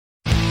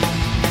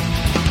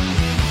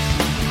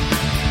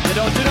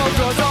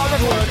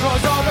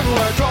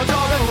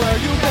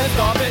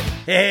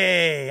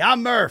Hey,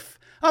 I'm Murph.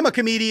 I'm a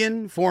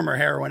comedian, former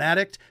heroin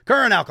addict,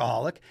 current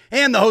alcoholic,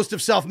 and the host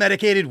of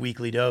Self-Medicated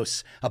Weekly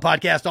Dose, a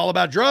podcast all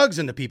about drugs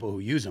and the people who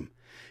use them.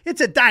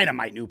 It's a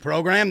dynamite new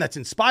program that's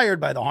inspired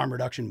by the harm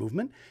reduction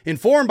movement,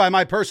 informed by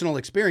my personal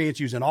experience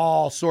using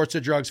all sorts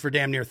of drugs for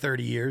damn near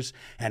 30 years,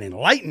 and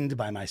enlightened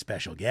by my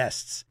special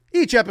guests.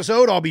 Each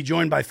episode, I'll be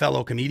joined by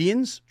fellow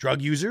comedians,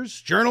 drug users,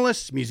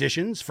 journalists,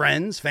 musicians,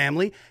 friends,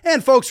 family,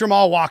 and folks from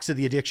all walks of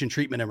the addiction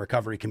treatment and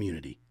recovery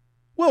community.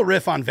 We'll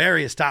riff on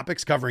various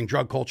topics covering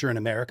drug culture in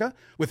America,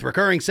 with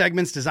recurring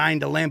segments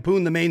designed to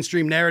lampoon the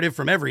mainstream narrative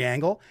from every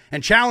angle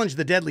and challenge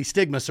the deadly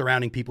stigma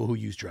surrounding people who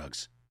use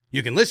drugs.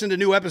 You can listen to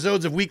new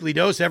episodes of Weekly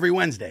Dose every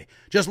Wednesday.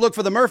 Just look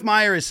for the Murph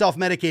Meyer is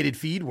Self-Medicated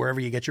feed wherever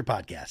you get your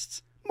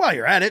podcasts. While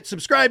you're at it,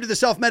 subscribe to the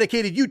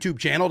Self-Medicated YouTube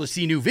channel to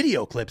see new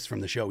video clips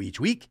from the show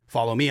each week.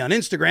 Follow me on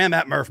Instagram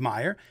at Murph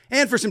Meyer.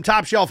 And for some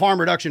top-shelf harm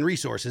reduction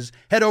resources,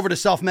 head over to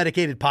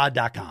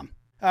selfmedicatedpod.com.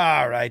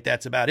 All right,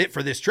 that's about it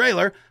for this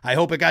trailer. I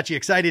hope it got you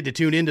excited to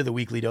tune into the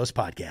Weekly Dose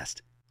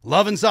podcast.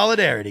 Love and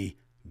solidarity.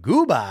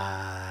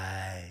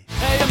 Goodbye.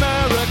 Hey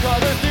America,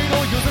 there's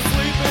needle, you're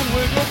sleeping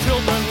with your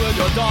children, with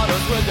your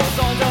daughters, with your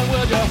sons.